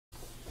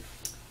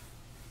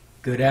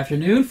Good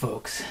afternoon,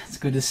 folks. It's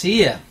good to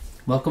see you.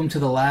 Welcome to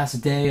the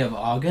last day of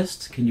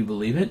August. Can you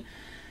believe it?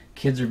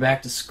 Kids are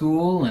back to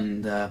school,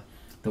 and the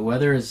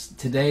weather is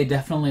today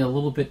definitely a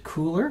little bit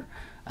cooler.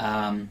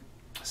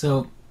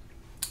 So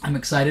I'm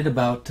excited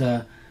about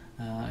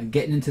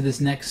getting into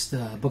this next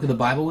book of the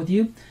Bible with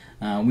you.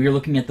 We are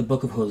looking at the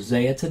book of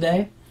Hosea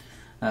today.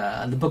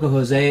 The book of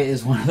Hosea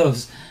is one of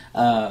those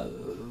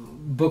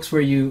books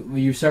where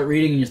you start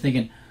reading and you're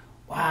thinking,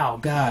 wow,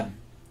 God,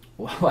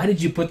 why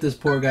did you put this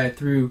poor guy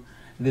through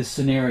this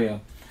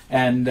scenario?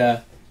 And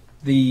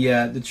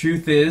the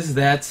truth is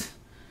that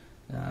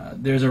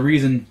there's a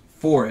reason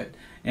for it.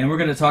 And we're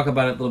going to talk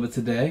about it a little bit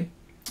today.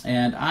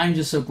 And I'm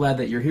just so glad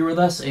that you're here with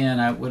us,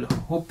 and I would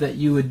hope that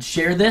you would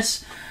share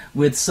this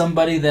with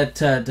somebody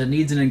that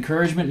needs an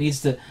encouragement, needs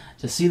to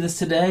see this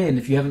today. And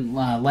if you haven't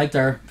liked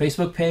our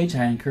Facebook page,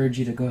 I encourage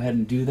you to go ahead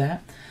and do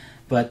that.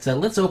 But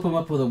let's open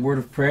up with a word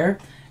of prayer,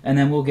 and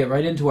then we'll get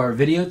right into our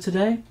video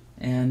today.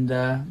 And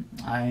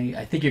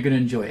I think you're going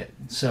to enjoy it.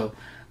 So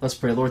let's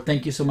pray. Lord,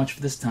 thank you so much for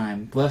this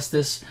time. Bless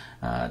this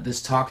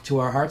talk to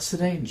our hearts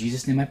today. In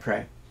Jesus' name I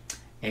pray.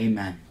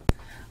 Amen.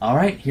 All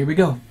right, here we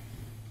go.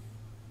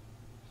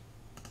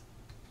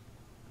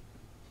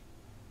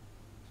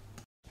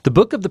 The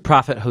book of the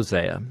prophet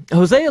Hosea.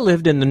 Hosea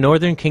lived in the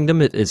northern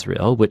kingdom of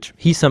Israel, which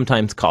he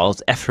sometimes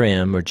calls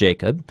Ephraim or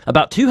Jacob,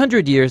 about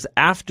 200 years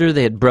after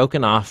they had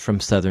broken off from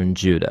southern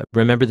Judah.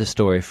 Remember the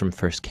story from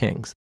 1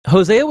 Kings.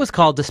 Hosea was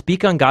called to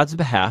speak on God's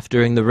behalf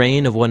during the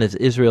reign of one of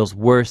Israel's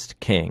worst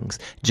kings,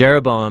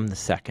 Jeroboam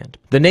II.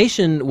 The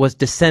nation was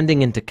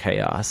descending into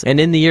chaos, and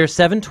in the year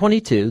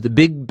 722, the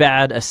big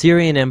bad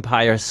Assyrian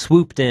Empire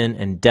swooped in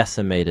and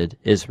decimated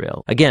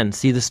Israel. Again,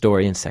 see the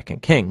story in 2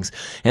 Kings.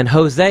 And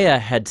Hosea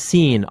had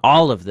seen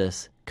all of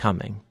this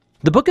coming.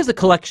 The book is a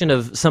collection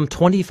of some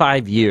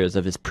 25 years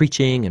of his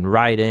preaching and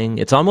writing.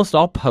 It's almost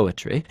all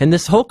poetry. And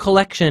this whole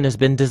collection has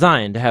been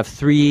designed to have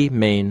three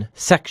main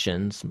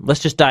sections.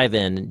 Let's just dive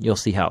in and you'll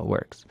see how it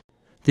works.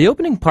 The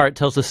opening part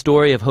tells the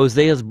story of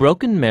Hosea's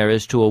broken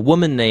marriage to a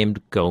woman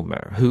named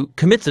Gomer, who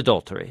commits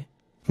adultery.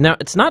 Now,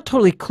 it's not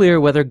totally clear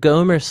whether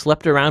Gomer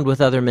slept around with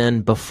other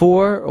men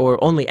before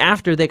or only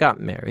after they got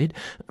married,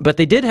 but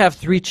they did have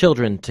 3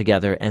 children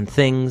together and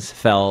things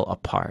fell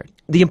apart.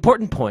 The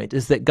important point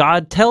is that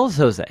God tells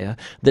Hosea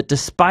that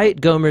despite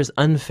Gomer's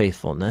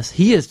unfaithfulness,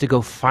 he is to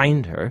go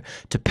find her,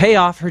 to pay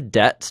off her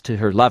debts to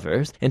her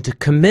lovers, and to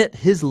commit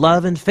his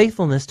love and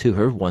faithfulness to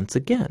her once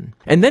again.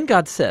 And then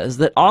God says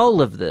that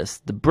all of this,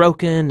 the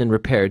broken and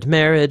repaired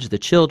marriage, the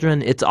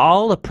children, it's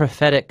all a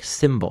prophetic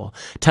symbol,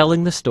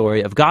 telling the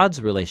story of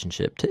God's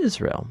relationship to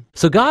Israel.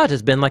 So God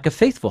has been like a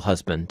faithful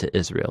husband to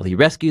Israel. He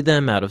rescued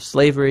them out of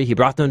slavery. He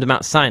brought them to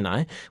Mount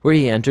Sinai, where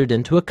he entered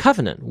into a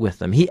covenant with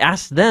them. He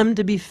asked them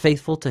to be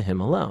faithful to him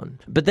alone.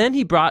 But then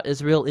he brought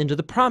Israel into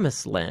the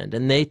promised land,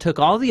 and they took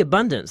all the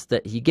abundance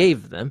that he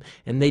gave them,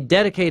 and they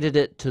dedicated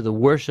it to the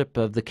worship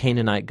of the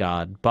Canaanite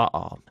god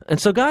Baal. And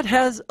so God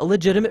has a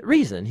legitimate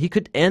reason. He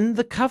could end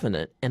the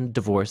covenant and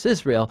divorce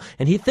Israel,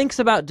 and he thinks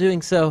about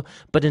doing so,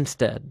 but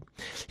instead,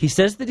 he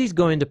says that he's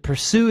going to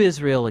pursue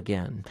Israel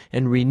again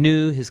and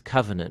renew his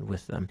covenant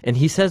with them. And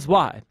he says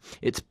why?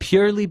 It's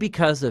purely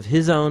because of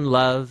his own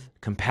love,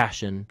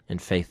 compassion,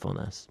 and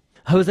faithfulness.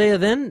 Hosea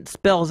then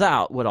spells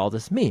out what all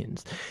this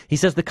means. He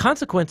says the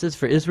consequences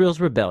for Israel's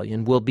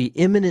rebellion will be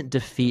imminent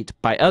defeat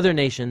by other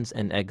nations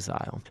and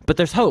exile. But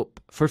there's hope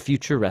for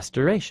future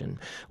restoration.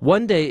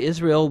 One day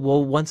Israel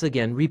will once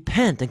again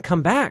repent and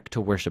come back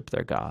to worship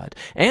their God.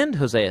 And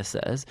Hosea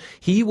says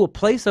he will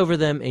place over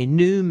them a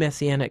new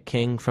messianic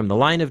king from the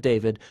line of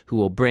David who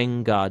will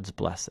bring God's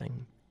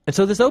blessing. And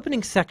so this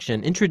opening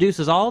section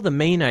introduces all the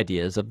main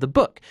ideas of the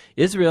book.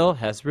 Israel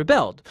has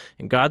rebelled,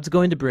 and God's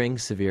going to bring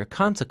severe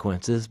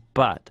consequences,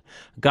 but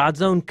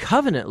God's own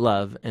covenant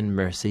love and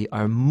mercy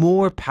are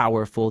more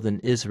powerful than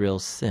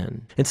Israel's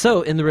sin. And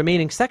so in the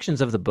remaining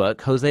sections of the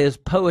book, Hosea's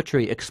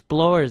poetry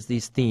explores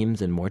these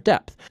themes in more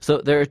depth. So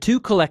there are 2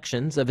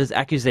 collections of his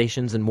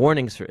accusations and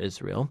warnings for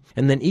Israel,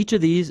 and then each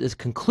of these is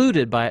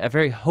concluded by a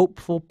very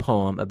hopeful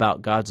poem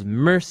about God's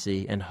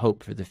mercy and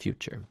hope for the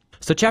future.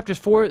 So chapters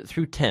 4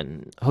 through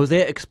 10,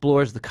 Hosea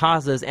explores the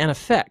causes and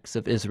effects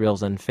of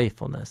Israel's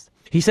unfaithfulness.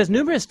 He says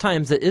numerous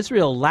times that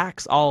Israel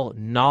lacks all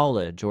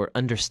knowledge or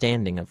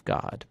understanding of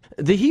God.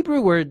 The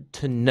Hebrew word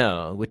to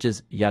know, which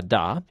is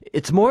yada,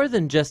 it's more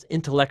than just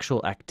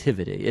intellectual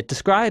activity. It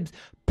describes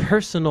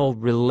personal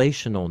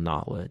relational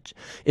knowledge.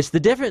 It's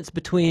the difference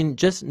between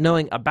just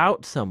knowing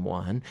about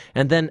someone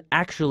and then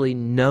actually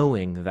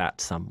knowing that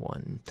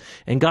someone.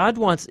 And God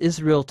wants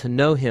Israel to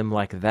know him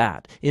like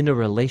that, in a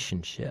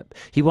relationship.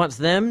 He wants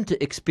them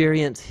to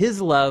experience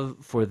his love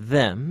for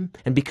them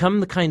and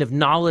become the kind of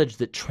knowledge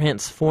that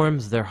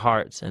transforms their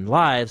hearts and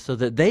lives so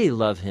that they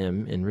love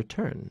him in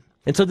return.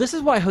 And so this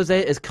is why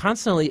Hosea is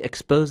constantly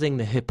exposing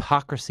the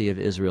hypocrisy of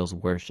Israel's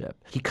worship.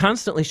 He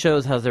constantly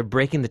shows how they're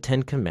breaking the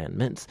 10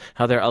 Commandments,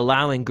 how they're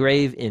allowing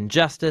grave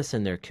injustice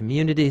in their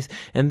communities,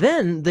 and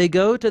then they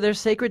go to their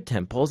sacred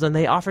temples and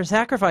they offer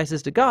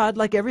sacrifices to God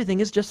like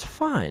everything is just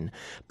fine.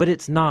 But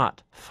it's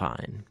not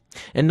fine.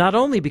 And not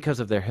only because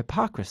of their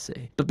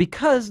hypocrisy, but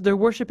because they're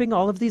worshiping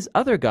all of these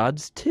other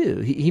gods too.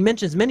 He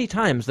mentions many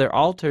times their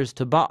altars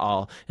to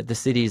Baal at the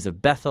cities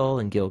of Bethel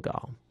and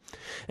Gilgal.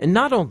 And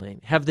not only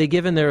have they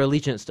given their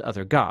allegiance to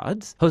other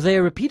gods,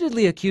 Hosea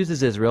repeatedly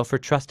accuses Israel for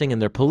trusting in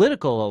their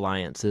political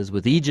alliances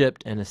with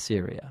Egypt and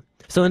Assyria.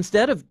 So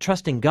instead of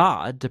trusting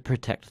God to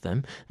protect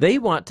them, they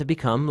want to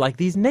become like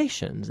these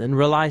nations and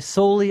rely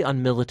solely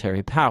on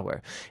military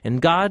power.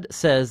 And God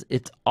says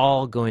it's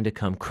all going to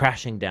come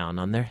crashing down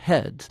on their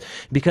heads,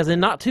 because in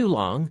not too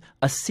long,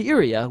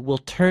 Assyria will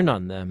turn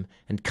on them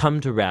and come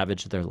to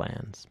ravage their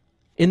lands.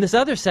 In this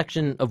other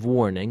section of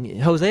warning,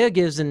 Hosea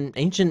gives an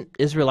ancient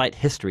Israelite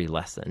history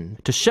lesson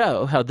to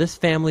show how this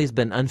family's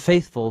been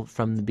unfaithful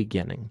from the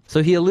beginning.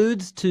 So he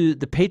alludes to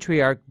the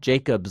patriarch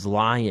Jacob's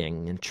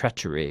lying and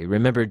treachery.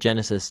 Remember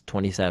Genesis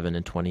 27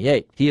 and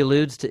 28. He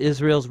alludes to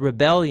Israel's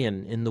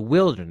rebellion in the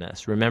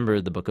wilderness. Remember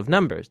the book of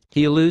Numbers.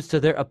 He alludes to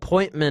their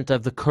appointment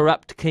of the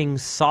corrupt king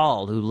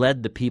Saul, who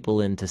led the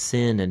people into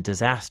sin and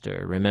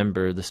disaster.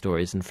 Remember the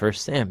stories in 1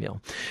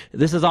 Samuel.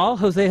 This is all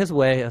Hosea's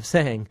way of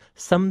saying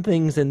some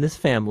things in this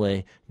family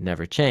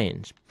never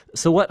change.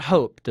 So what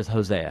hope does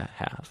Hosea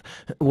have?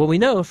 Well, we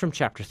know from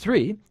chapter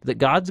 3 that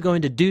God's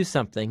going to do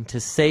something to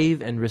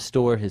save and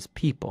restore his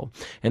people.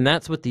 And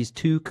that's what these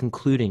two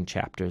concluding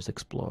chapters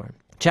explore.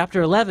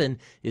 Chapter 11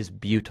 is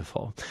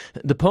beautiful.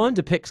 The poem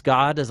depicts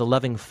God as a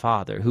loving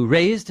father who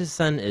raised his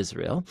son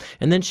Israel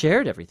and then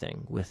shared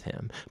everything with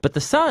him. But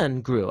the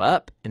son grew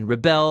up and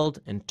rebelled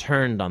and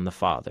turned on the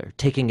father,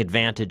 taking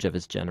advantage of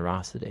his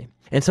generosity.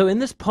 And so in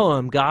this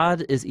poem,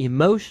 God is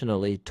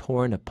emotionally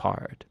torn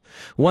apart.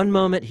 One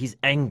moment he's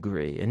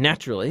angry, and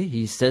naturally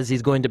he says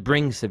he's going to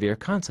bring severe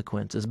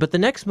consequences. But the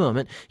next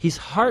moment he's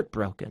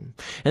heartbroken.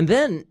 And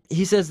then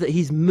he says that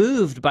he's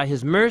moved by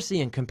his mercy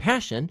and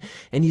compassion,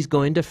 and he's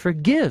going to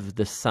forgive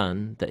the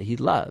son that he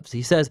loves.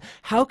 He says,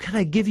 "How can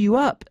I give you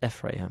up,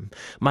 Ephraim?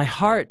 My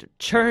heart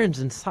churns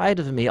inside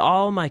of me.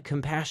 All my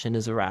compassion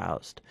is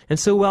aroused." And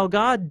so while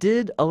God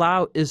did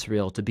allow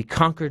Israel to be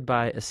conquered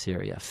by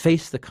Assyria,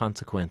 face the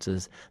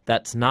consequences,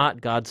 that's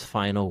not God's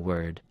final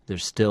word.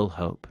 There's still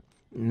hope.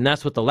 And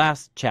that's what the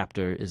last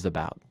chapter is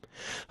about.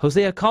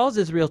 Hosea calls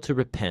Israel to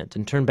repent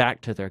and turn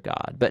back to their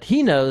God, but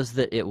he knows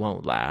that it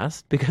won't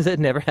last because it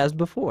never has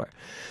before.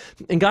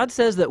 And God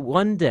says that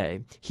one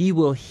day he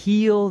will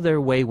heal their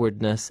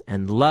waywardness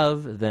and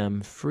love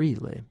them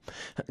freely.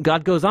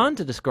 God goes on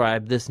to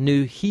describe this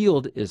new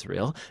healed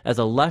Israel as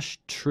a lush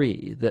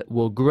tree that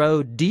will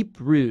grow deep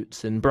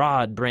roots and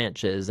broad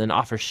branches and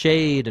offer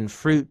shade and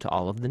fruit to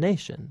all of the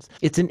nations.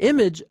 It's an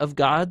image of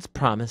God's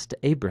promise to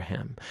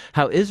Abraham,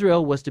 how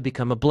Israel was to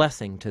become a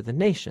blessing to the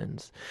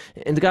nations.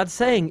 And God's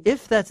saying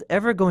if that's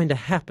ever going to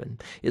happen,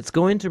 it's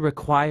going to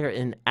require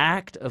an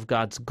act of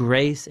God's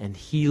grace and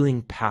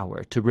healing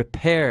power to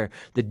repair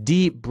the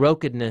deep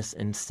brokenness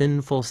and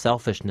sinful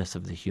selfishness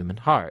of the human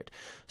heart,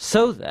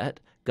 so that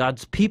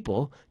God's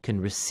people can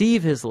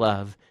receive his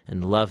love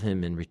and love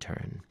him in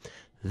return.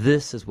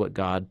 This is what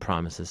God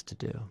promises to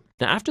do.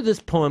 Now, after this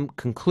poem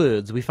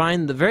concludes, we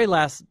find the very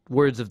last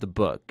words of the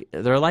book.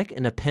 They're like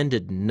an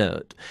appended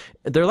note.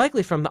 They're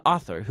likely from the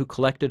author who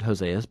collected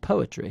Hosea's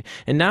poetry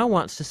and now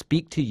wants to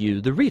speak to you,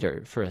 the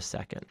reader, for a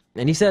second.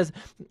 And he says,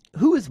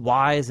 "Who is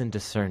wise and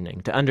discerning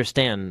to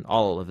understand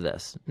all of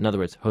this?" In other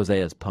words,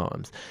 Hosea's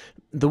poems.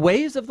 "The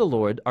ways of the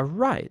Lord are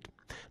right.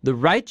 The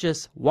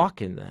righteous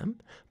walk in them,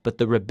 but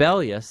the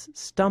rebellious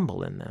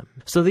stumble in them."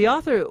 So the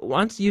author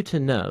wants you to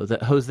know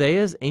that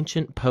Hosea's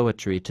ancient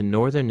poetry to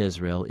northern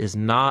Israel is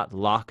not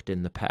locked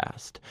in the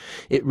past.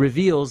 It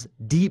reveals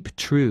deep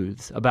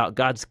truths about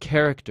God's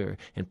character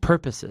and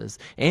purposes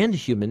and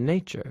human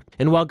nature.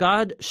 And while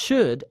God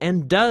should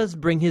and does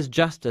bring his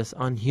justice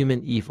on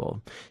human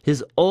evil,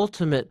 his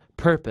ultimate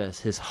purpose,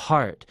 his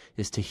heart,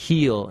 is to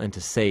heal and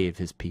to save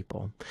his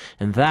people.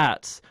 And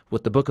that's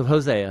what the book of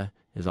Hosea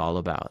is all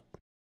about.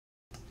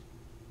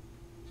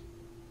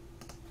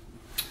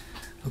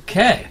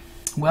 Okay,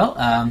 well,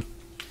 I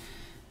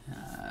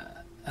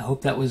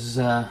hope that was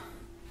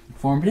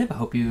informative. I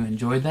hope you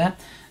enjoyed that.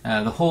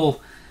 The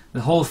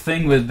whole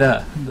thing with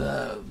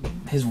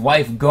his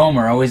wife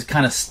Gomer always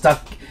kind of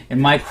stuck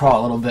in my craw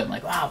a little bit. I'm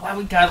like, wow, why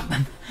we got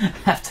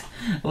have to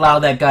allow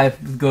that guy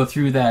to go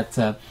through that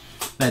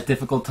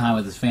difficult time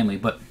with his family?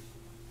 But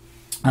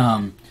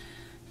God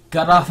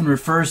often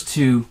refers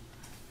to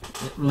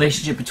the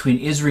relationship between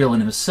Israel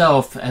and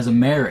himself as a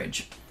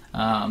marriage.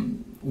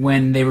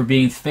 When they were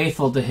being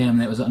faithful to him,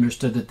 it was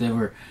understood that they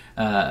were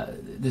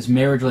this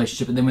marriage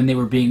relationship. And then when they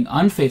were being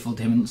unfaithful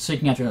to him and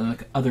seeking after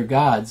other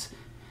gods,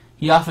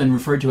 he often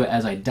referred to it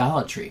as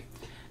idolatry.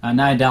 Not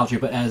idolatry,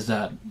 but as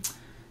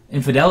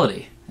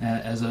infidelity,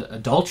 as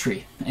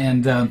adultery.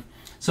 And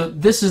so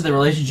this is the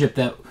relationship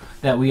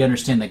that we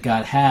understand that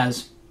God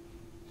has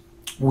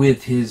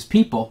with his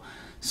people.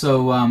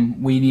 So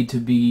we need to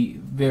be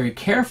very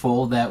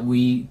careful that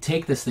we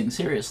take this thing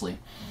seriously.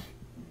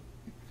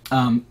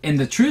 And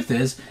the truth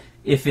is,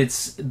 if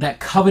it's that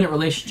covenant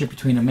relationship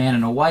between a man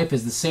and a wife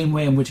is the same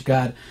way in which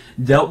God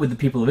dealt with the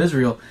people of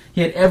Israel,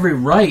 he had every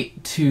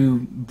right to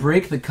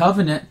break the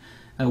covenant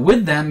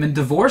with them and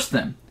divorce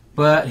them.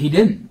 But he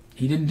didn't.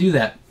 He didn't do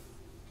that.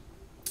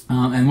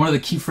 And one of the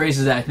key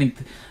phrases that I think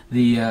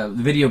the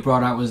video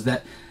brought out was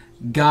that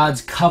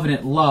God's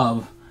covenant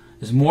love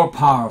is more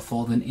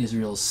powerful than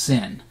Israel's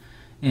sin.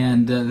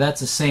 And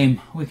that's the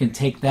same. We can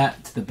take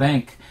that to the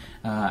bank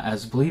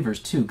as believers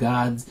too.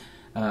 God's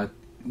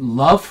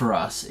love for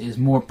us is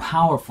more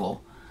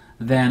powerful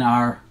than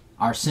our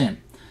sin.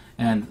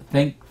 And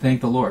thank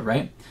the Lord,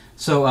 right?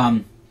 So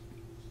I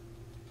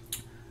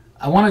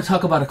want to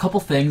talk about a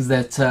couple things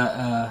that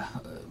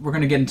we're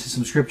going to get into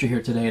some scripture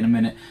here today in a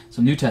minute,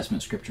 some New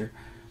Testament scripture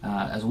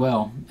as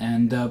well.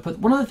 And but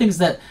one of the things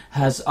that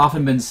has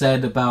often been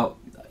said about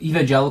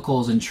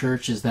evangelicals in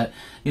church is that,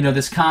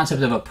 this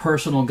concept of a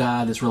personal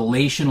God, this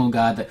relational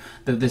God,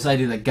 this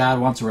idea that God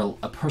wants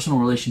a personal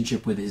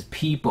relationship with His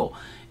people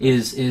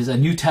is a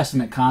New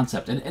Testament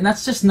concept, and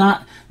that's just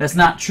not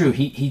true.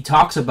 He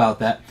talks about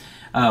that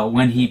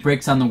when he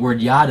breaks down the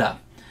word yada,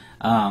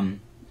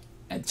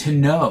 to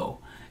know,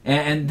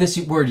 and this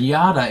word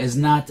yada is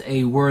not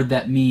a word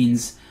that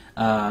means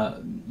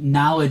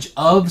knowledge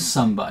of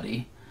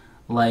somebody,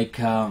 like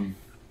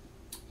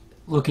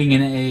looking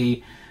in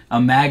a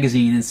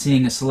magazine and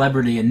seeing a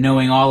celebrity and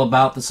knowing all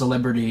about the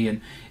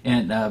celebrity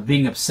and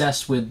being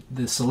obsessed with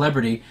the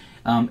celebrity.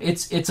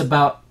 It's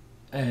about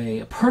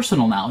a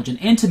personal knowledge, an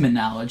intimate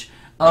knowledge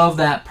of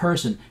that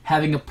person,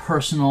 having a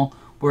personal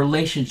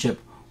relationship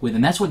with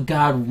him. That's what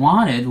God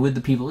wanted with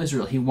the people of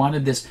Israel. He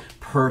wanted this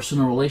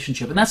personal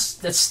relationship, and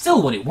that's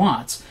still what He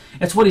wants.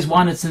 It's what He's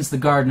wanted since the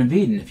Garden of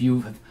Eden. If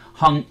you have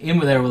hung in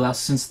there with us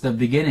since the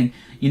beginning,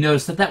 you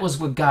notice that was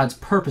what God's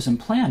purpose and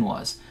plan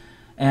was.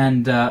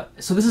 And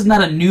so this is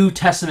not a New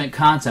Testament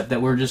concept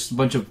that we're just a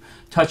bunch of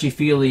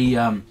touchy-feely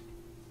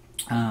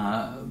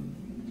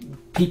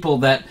people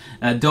that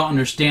don't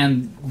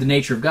understand the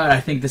nature of God. I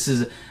think this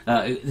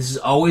has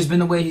always been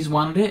the way He's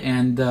wanted it,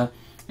 and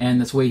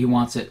that's the way He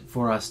wants it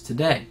for us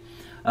today.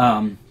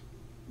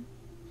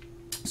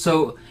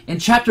 So in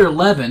chapter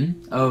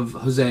 11 of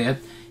Hosea,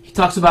 he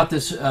talks about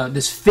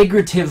this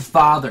figurative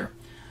father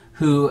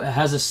who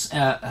has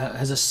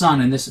a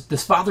son, and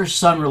this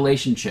father-son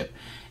relationship.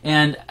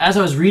 And as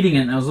I was reading it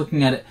and I was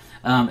looking at it,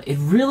 it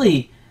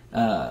really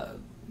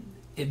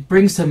it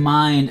brings to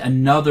mind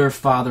another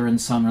father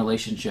and son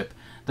relationship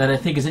that I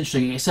think is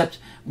interesting. Except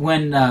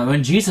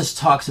when Jesus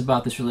talks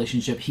about this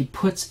relationship, He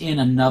puts in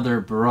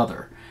another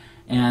brother,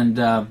 and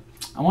I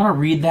want to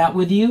read that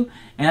with you.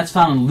 And that's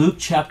found in Luke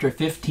chapter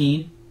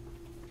 15.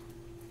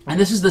 And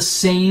this is the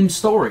same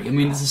story. I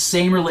mean, it's the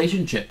same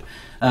relationship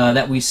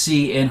that we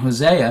see in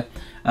Hosea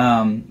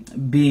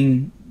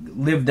being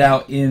lived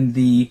out in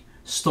the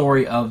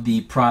story of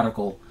the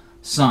prodigal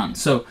son.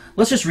 So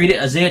let's just read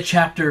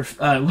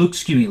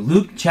it.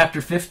 Luke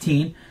chapter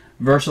 15,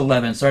 verse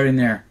 11, starting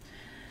there.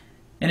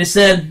 And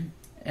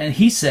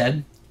he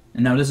said,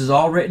 and now this is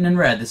all written in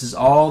red. This is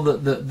all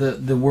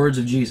the words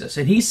of Jesus.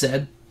 And he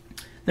said,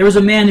 there was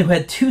a man who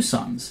had 2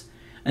 sons,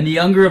 and the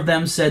younger of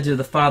them said to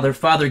the father,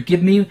 Father,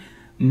 give me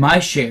my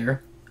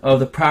share of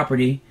the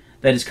property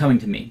that is coming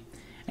to me.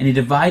 And he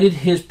divided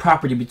his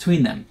property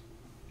between them.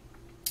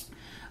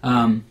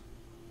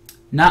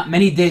 Not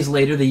many days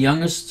later, the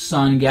youngest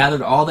son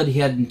gathered all that he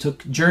had and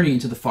took journey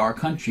into the far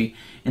country,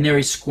 and there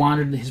he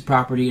squandered his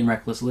property in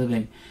reckless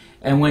living.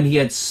 And when he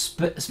had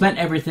spent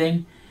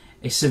everything,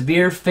 a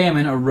severe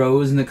famine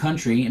arose in the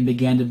country, and he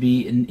began to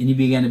be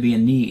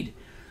in need.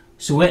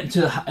 So he went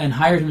and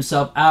hired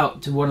himself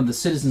out to one of the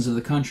citizens of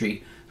the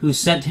country, who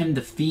sent him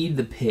to feed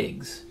the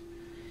pigs.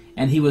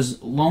 And he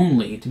was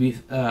longing to be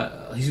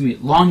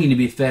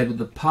fed with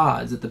the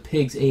pods that the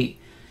pigs ate,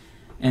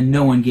 and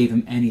no one gave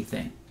him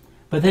anything.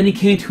 But then he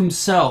came to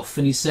himself,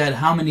 and he said,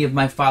 How many of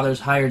my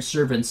father's hired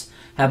servants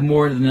have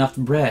more than enough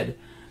bread,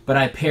 but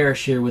I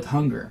perish here with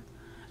hunger?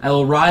 I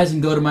will rise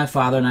and go to my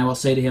father, and I will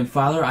say to him,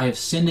 Father, I have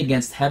sinned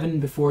against heaven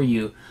and before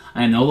you.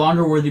 I am no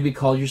longer worthy to be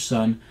called your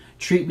son.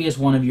 Treat me as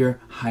one of your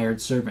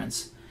hired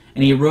servants.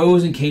 And he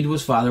arose and came to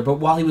his father, but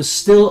while he was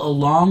still a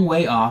long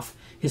way off,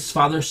 his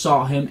father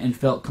saw him and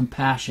felt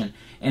compassion,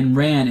 and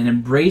ran and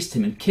embraced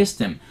him and kissed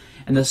him.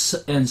 And the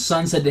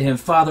son said to him,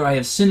 Father, I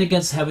have sinned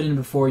against heaven and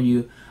before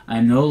you. I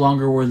am no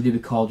longer worthy to be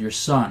called your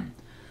son.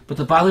 But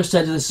the father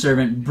said to the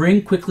servant,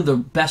 Bring quickly the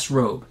best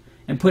robe,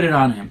 and put it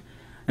on him,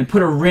 and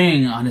put a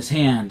ring on his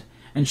hand,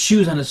 and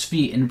shoes on his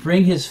feet, and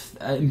bring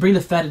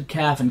the fatted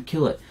calf and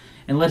kill it,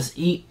 and let us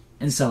eat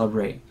and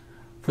celebrate.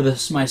 For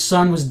my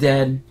son was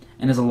dead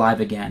and is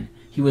alive again.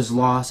 He was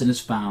lost and is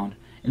found,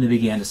 and they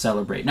began to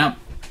celebrate. Now,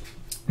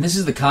 this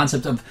is the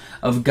concept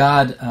of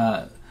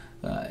God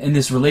in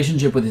this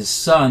relationship with His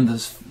Son.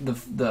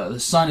 The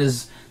Son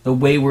is the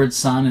wayward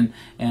son,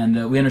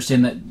 and we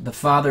understand that the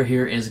Father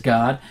here is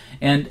God,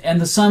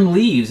 and the Son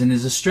leaves and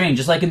is estranged,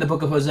 just like in the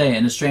book of Hosea,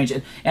 and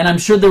estranged. And I'm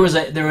sure there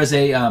was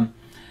a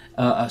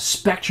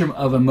spectrum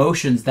of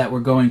emotions that were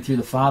going through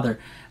the Father,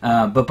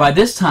 but by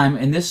this time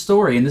in this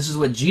story, and this is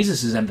what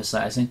Jesus is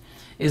emphasizing,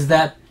 is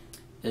that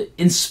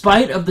in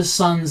spite of the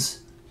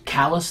Son's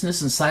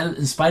callousness, in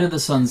spite of the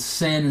Son's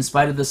sin, in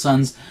spite of the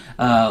Son's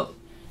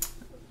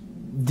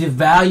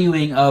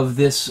devaluing of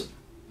this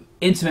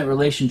intimate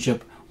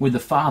relationship with the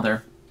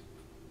Father.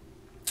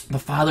 The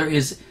Father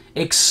is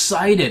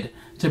excited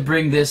to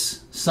bring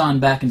this Son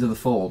back into the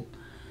fold,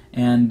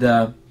 and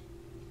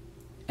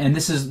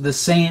this is the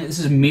same. This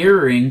is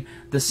mirroring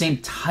the same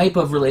type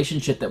of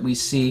relationship that we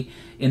see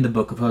in the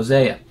book of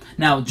Hosea.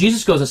 Now,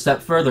 Jesus goes a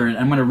step further, and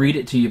I'm going to read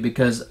it to you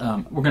because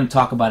we're going to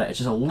talk about it. It's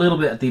just a little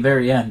bit at the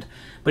very end.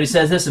 But he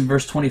says this in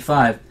verse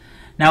 25.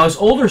 Now his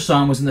older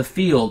son was in the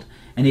field,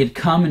 and he had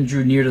come and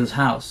drew near to his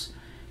house.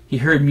 He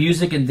heard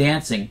music and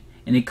dancing,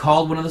 and he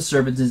called one of the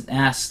servants and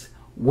asked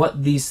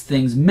what these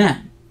things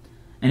meant.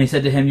 And he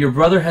said to him, Your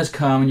brother has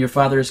come, and your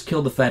father has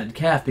killed the fatted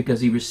calf,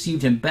 because he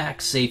received him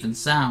back safe and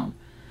sound.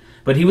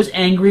 But he was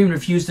angry and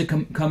refused to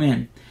come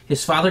in.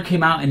 His father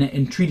came out and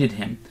entreated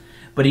him.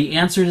 But he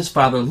answered his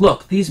father,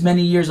 Look, these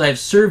many years I have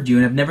served you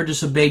and have never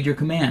disobeyed your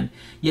command.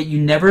 Yet you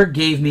never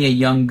gave me a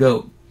young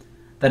goat,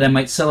 that I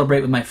might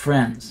celebrate with my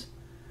friends.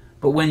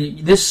 But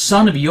when this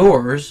son of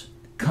yours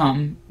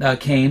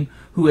came,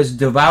 who has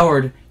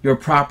devoured your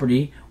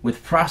property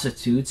with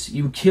prostitutes,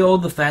 you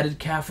killed the fatted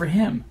calf for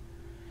him.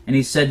 And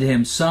he said to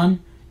him,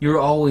 Son, you are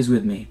always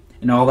with me,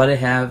 and all that I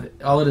have,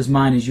 all that is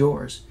mine is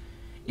yours.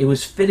 It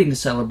was fitting to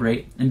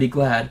celebrate and be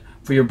glad,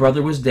 for your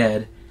brother was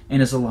dead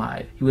and is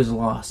alive. He was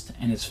lost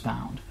and is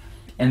found.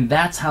 And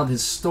that's how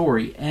this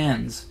story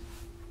ends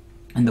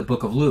in the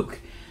book of Luke.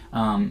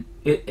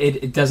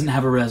 It doesn't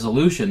have a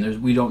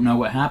resolution. We don't know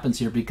what happens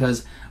here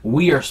because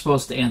we are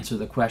supposed to answer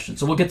the question.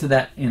 So we'll get to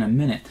that in a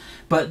minute.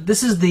 But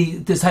this is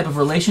this type of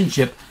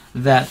relationship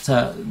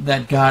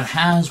that God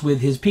has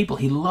with His people.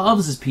 He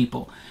loves His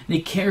people, and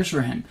He cares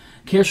for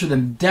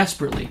them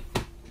desperately.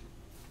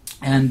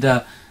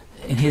 And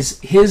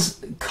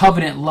His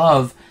covenant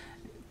love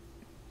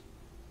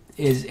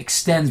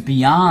extends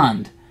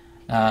beyond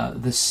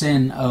the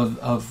sin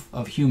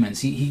of humans.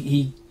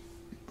 He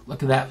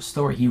look at that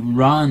story. He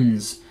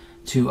runs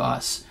to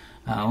us.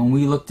 When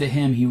we look to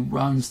Him, He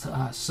runs to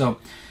us. So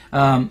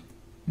then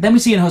we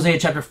see in Hosea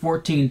chapter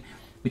 14,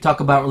 we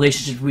talk about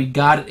relationships with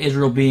God and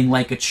Israel being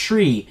like a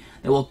tree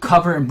that will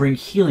cover and bring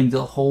healing to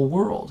the whole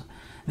world.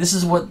 This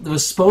is what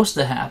was supposed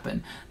to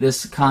happen.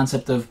 This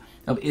concept of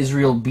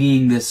Israel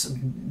being this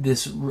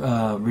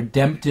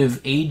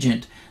redemptive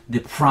agent, the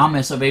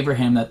promise of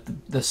Abraham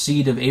that the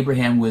seed of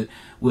Abraham would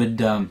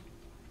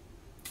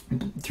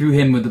through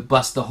him would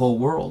bless the whole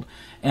world.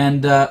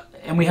 And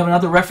we have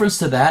another reference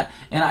to that,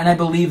 and I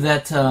believe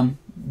that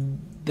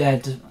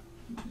that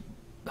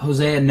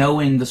Hosea,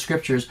 knowing the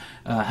scriptures,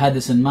 had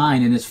this in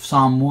mind in his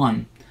Psalm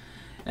 1.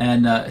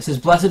 And it says,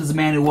 Blessed is the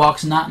man who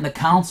walks not in the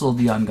counsel of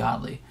the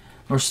ungodly,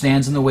 nor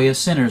stands in the way of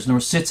sinners, nor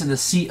sits in the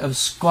seat of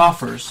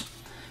scoffers.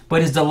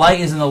 But his delight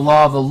is in the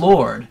law of the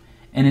Lord,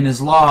 and in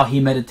His law he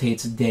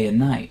meditates day and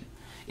night.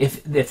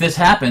 If this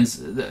happens,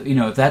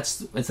 if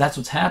that's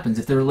what happens,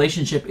 if the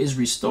relationship is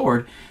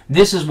restored,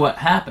 this is what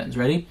happens.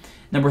 Ready?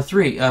 Number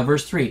 3,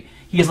 verse 3.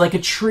 He is like a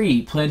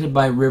tree planted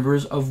by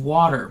rivers of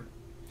water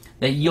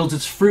that yields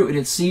its fruit in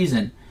its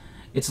season.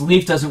 Its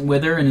leaf doesn't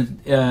wither,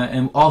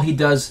 and all he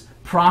does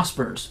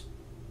prospers.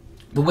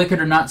 The wicked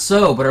are not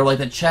so, but are like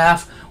the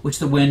chaff which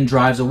the wind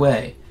drives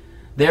away.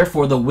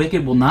 Therefore the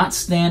wicked will not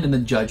stand in the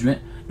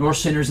judgment, nor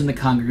sinners in the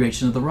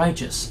congregation of the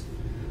righteous.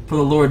 For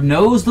the Lord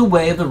knows the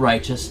way of the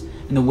righteous,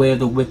 and the way of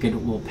the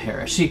wicked will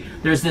perish. See,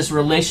 there's this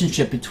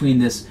relationship between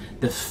this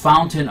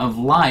fountain of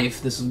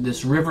life,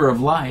 this river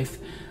of life,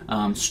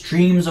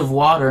 streams of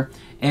water,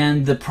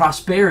 and the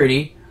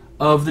prosperity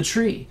of the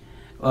tree.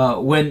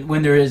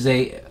 When there is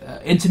a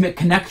intimate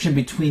connection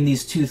between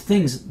these two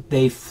things,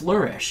 they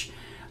flourish.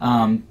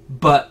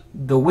 But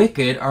the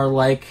wicked are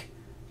like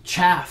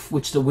chaff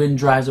which the wind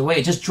drives away.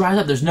 It just dries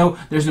up. There's no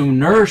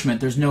nourishment.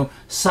 There's no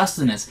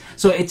sustenance.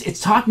 So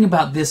it's talking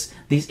about these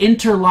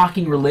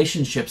interlocking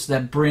relationships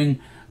that bring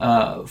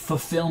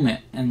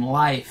fulfillment and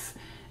life,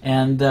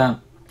 and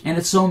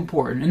it's so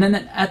important. And then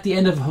at the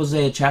end of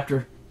Hosea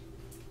chapter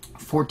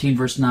 14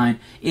 verse 9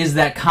 is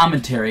that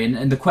commentary,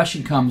 and the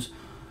question comes: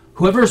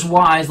 Whoever is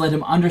wise, let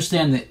him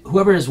understand that.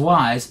 Whoever is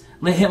wise,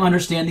 let him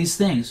understand these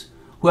things.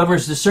 Whoever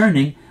is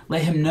discerning,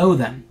 let him know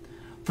them.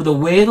 For the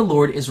way of the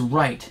Lord is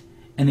right,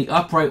 and the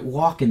upright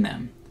walk in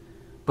them,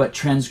 but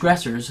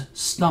transgressors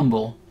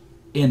stumble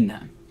in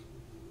them.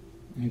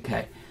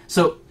 Okay,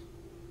 so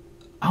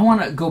I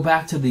want to go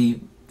back to the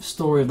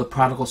story of the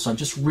prodigal son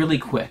just really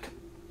quick.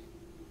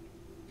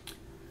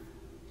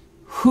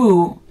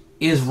 Who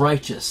is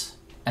righteous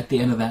at the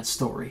end of that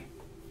story?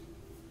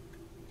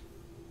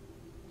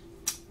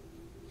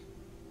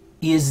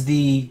 Is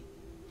the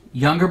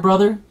younger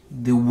brother,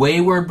 the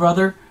wayward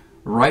brother,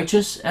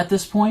 righteous at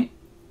this point?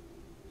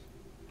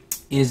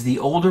 Is the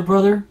older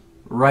brother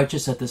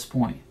righteous at this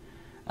point?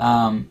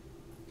 I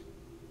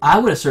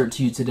would assert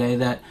to you today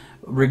that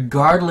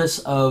regardless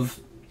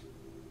of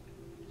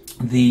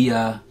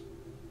the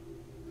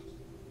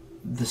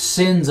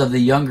sins of the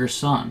younger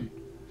son,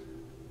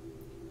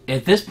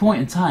 at this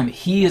point in time,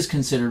 he is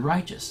considered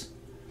righteous,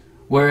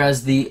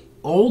 whereas the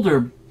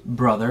older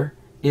brother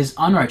is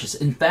unrighteous.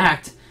 In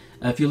fact,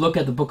 if you look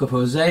at the book of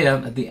Hosea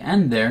at the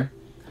end there,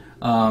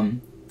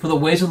 for the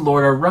ways of the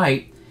Lord are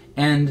right,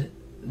 and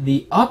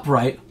the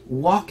upright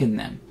walk in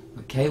them.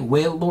 Okay,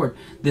 wail, Lord.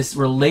 This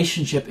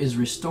relationship is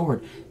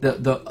restored.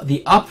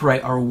 The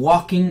upright are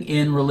walking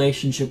in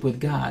relationship with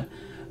God,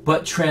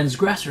 but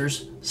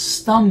transgressors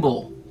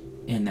stumble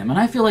in them. And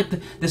I feel like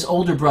this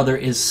older brother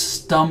is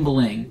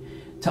stumbling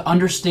to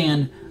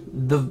understand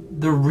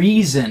the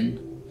reason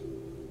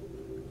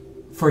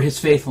for his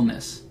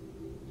faithfulness.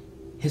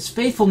 His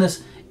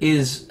faithfulness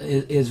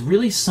is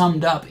really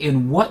summed up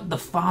in what the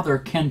Father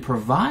can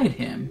provide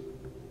him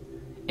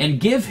and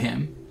give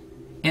him,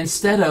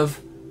 instead of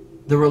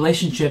the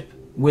relationship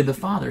with the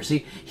Father.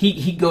 See,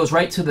 he goes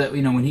right to the,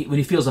 when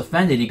he feels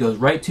offended, he goes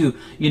right to,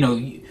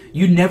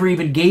 you never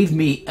even gave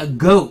me a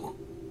goat.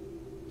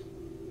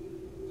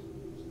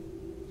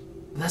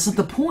 That's not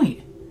the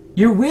point.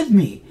 You're with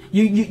me.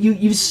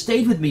 You've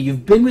stayed with me.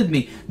 You've been with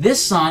me.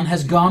 This son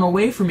has gone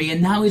away from me,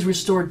 and now he's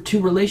restored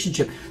to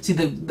relationship. See,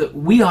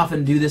 we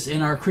often do this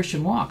in our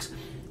Christian walks.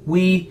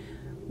 We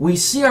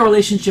see our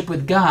relationship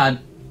with God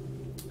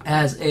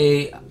as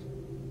a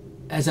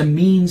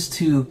means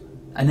to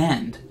an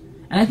end.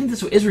 And I think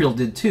that's what Israel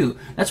did too.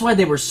 That's why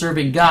they were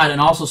serving God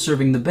and also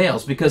serving the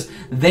Baals, because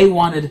they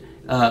wanted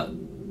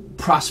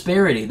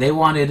prosperity. They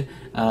wanted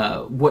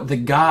what the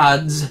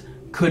gods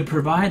could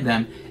provide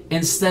them,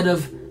 instead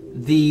of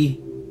the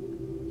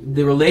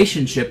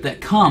relationship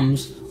that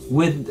comes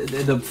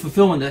with the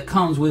fulfillment that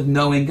comes with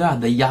knowing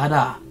God, the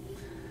yada.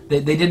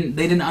 They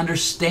didn't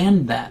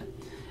understand that,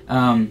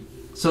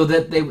 so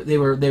that they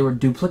were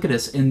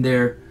duplicitous in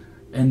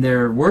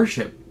their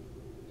worship,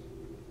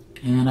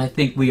 and I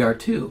think we are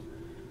too.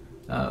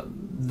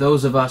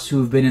 Those of us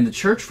who have been in the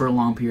church for a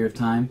long period of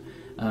time,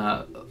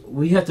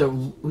 we have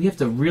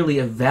to really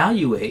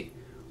evaluate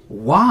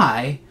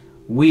why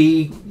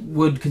we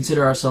would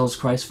consider ourselves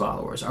Christ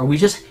followers. Are we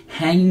just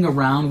hanging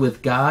around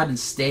with God and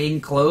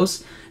staying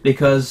close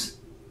because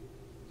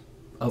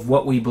of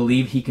what we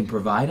believe He can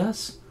provide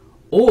us?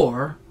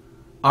 Or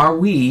are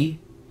we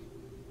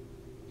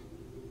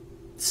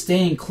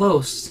staying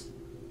close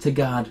to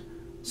God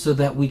so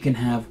that we can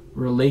have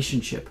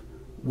relationship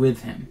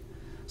with Him?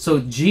 So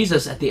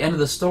Jesus, at the end of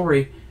the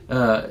story,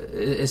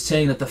 is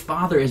saying that the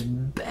Father is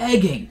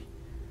begging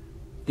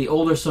the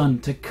older son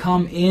to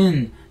come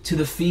in to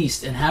the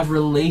feast and have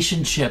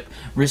relationship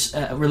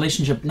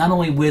not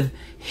only with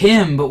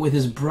him but with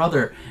his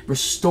brother.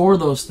 Restore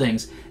those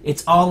things.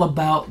 It's all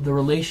about the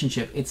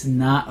relationship. It's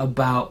not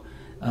about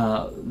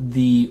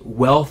the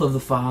wealth of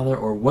the Father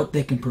or what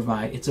they can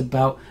provide. It's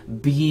about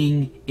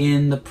being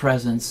in the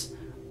presence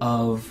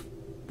of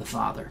the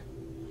Father.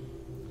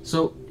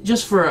 So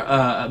just for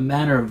a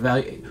manner of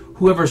value,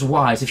 whoever's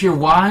wise, if you're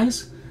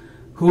wise,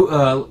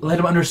 let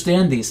him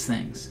understand these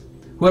things.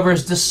 Whoever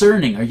is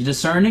discerning, are you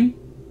discerning?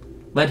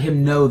 Let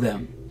him know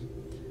them.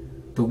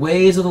 The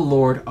ways of the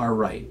Lord are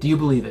right. Do you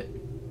believe it?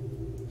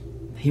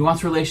 He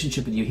wants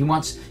relationship with you. He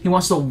wants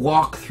to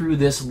walk through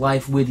this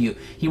life with you.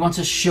 He wants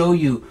to show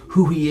you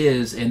who He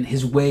is and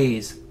His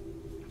ways.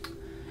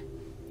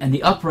 And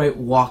the upright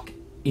walk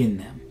in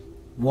them.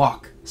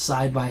 Walk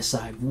side by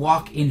side.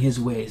 Walk in His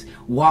ways.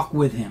 Walk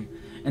with Him.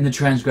 And the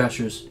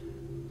transgressors,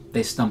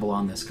 they stumble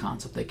on this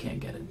concept. They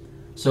can't get it.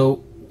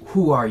 So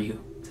who are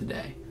you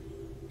today?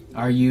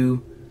 Are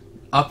you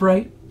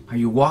upright? Are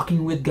you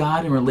walking with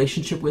God in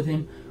relationship with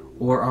Him?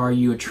 Or are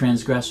you a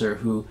transgressor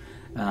who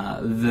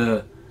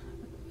the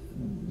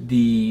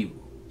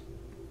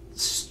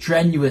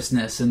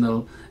strenuousness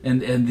and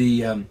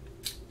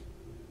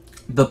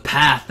the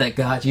path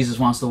that Jesus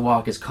wants to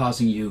walk is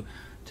causing you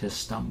to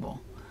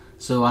stumble?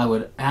 So I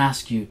would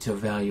ask you to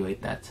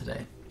evaluate that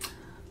today.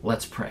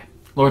 Let's pray.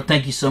 Lord,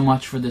 thank you so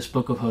much for this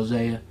book of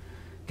Hosea.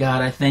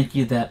 God, I thank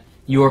you that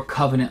your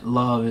covenant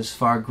love is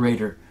far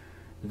greater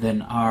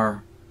than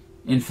our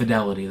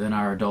infidelity, than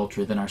our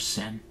adultery, than our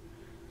sin.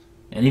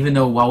 And even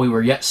though while we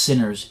were yet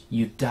sinners,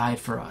 you died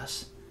for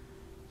us.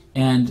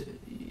 And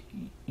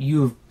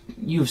you've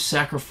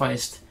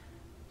sacrificed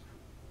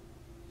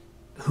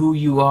who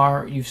you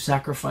are. You've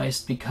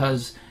sacrificed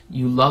because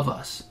you love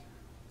us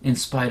in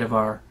spite of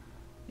our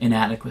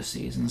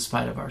inadequacies, in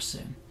spite of our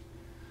sin.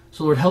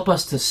 So Lord, help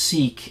us to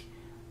seek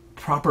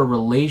proper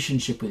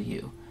relationship with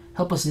you.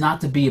 Help us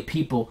not to be a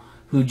people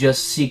who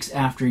just seeks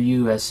after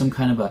you as some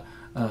kind of a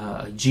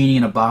genie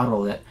in a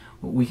bottle that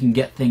we can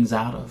get things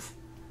out of.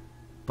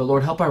 But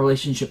Lord, help our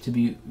relationship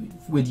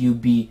with you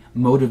be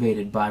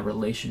motivated by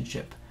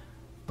relationship,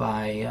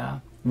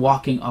 by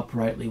walking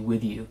uprightly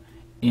with you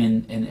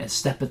in a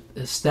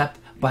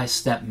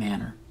step-by-step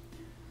manner.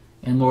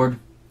 And Lord,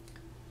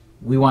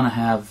 we want to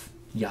have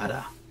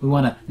yada. We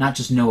want to not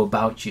just know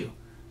about you,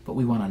 but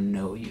we want to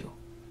know you.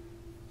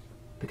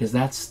 Because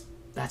that's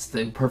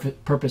the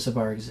perfect purpose of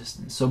our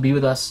existence. So be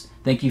with us.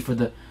 Thank you for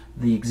the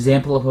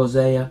example of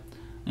Hosea.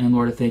 And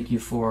Lord, I thank you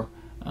for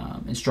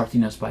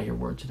instructing us by your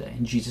word today.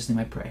 In Jesus' name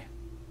I pray.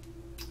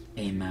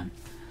 Amen.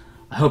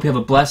 I hope you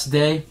have a blessed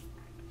day.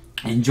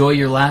 Enjoy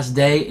your last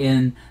day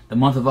in the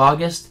month of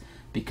August,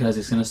 because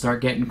it's going to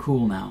start getting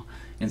cool now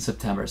in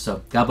September.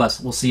 So God bless.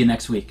 We'll see you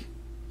next week.